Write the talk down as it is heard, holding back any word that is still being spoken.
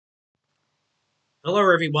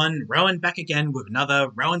Hello everyone, Rohan back again with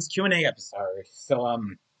another Rohan's Q&A episode.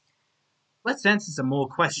 Let's answer some more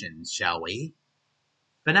questions, shall we?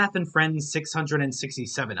 FNAF and Friends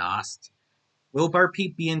 667 asked, will Bo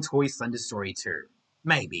Peep be in Toy Slender Story 2?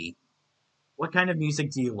 Maybe. What kind of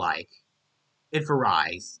music do you like? It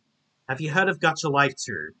varies. Have you heard of Gotcha Life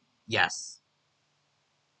 2? Yes.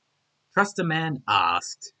 Trust a Man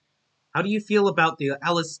asked, how do you feel about the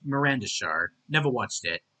Alice Miranda show? Never watched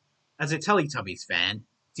it. As a Teletubbies fan,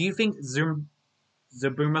 do you think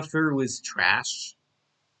Zaboomafoo is trash?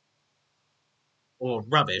 Or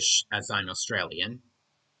rubbish, as I'm Australian.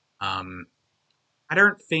 Um, I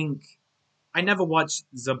don't think I never watched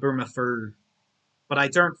Zaboomafoo, but I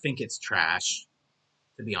don't think it's trash,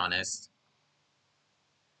 to be honest.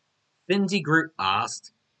 Findy Groot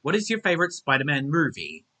asked, "What is your favorite Spider-Man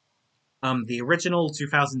movie?" The original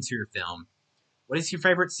 2002 film. What is your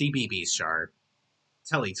favorite CBeebies show?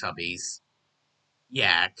 Teletubbies.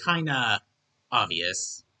 Yeah, kinda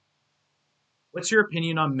obvious. What's your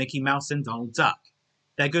opinion on Mickey Mouse and Donald Duck?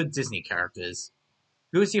 They're good Disney characters.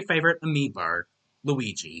 Who is your favorite amiibo?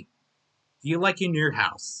 Luigi. Do you like your new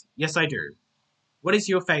house? Yes, I do. What is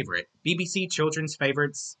your favorite? BBC Children's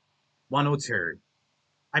Favorites 1 or 2?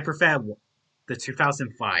 I prefer the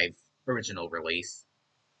 2005 original release.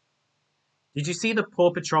 Did you see the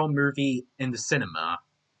Paw Patrol movie in the cinema?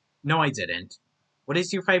 No, I didn't. What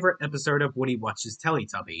is your favorite episode of Woody Watches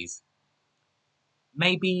Teletubbies?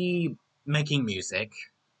 Maybe making music.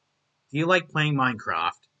 Do you like playing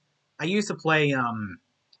Minecraft? I used to play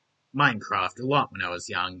Minecraft a lot when I was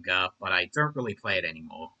younger, but I don't really play it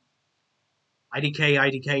anymore.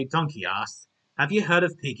 IDK Donkey asked, have you heard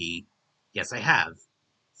of Piggy? Yes, I have.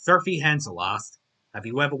 Sophie Hansel asked, have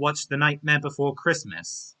you ever watched The Nightmare Before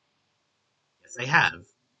Christmas? Yes, I have.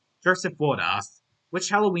 Joseph Ward asked, which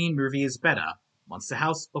Halloween movie is better, Monster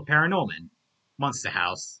House or Paranorman? Monster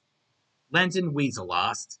House. Landon Weasel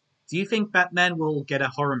asked, do you think Batman will get a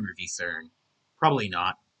horror movie soon? Probably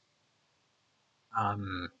not.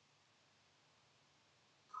 Um,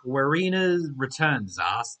 Querina Returns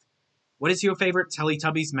asked, what is your favorite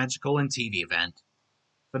Teletubbies magical and TV event?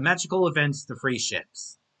 For magical events, the free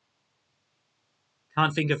ships.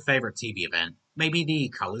 Can't think of favorite TV event. Maybe the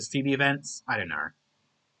Colors TV events? I don't know.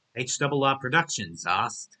 HRR Productions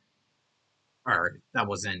asked. Or, that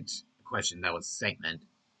wasn't a question, that was a segment.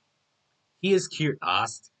 He is Cute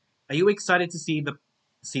asked, are you excited to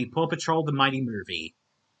see Paw Patrol the Mighty movie?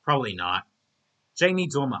 Probably not. Jamie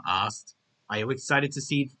Dormer asked, are you excited to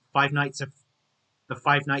see the Five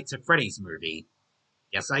Nights at Freddy's movie?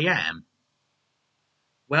 Yes, I am.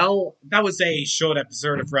 Well, that was a short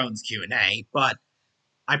episode of Rowan's Q&A,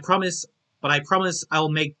 I promise, I promise I'll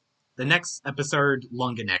make the next episode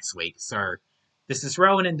longer next week. So, this is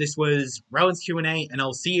Rowan, and this was Rowan's Q&A, and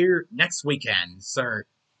I'll see you next weekend. So,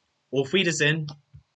 auf Wiedersehen.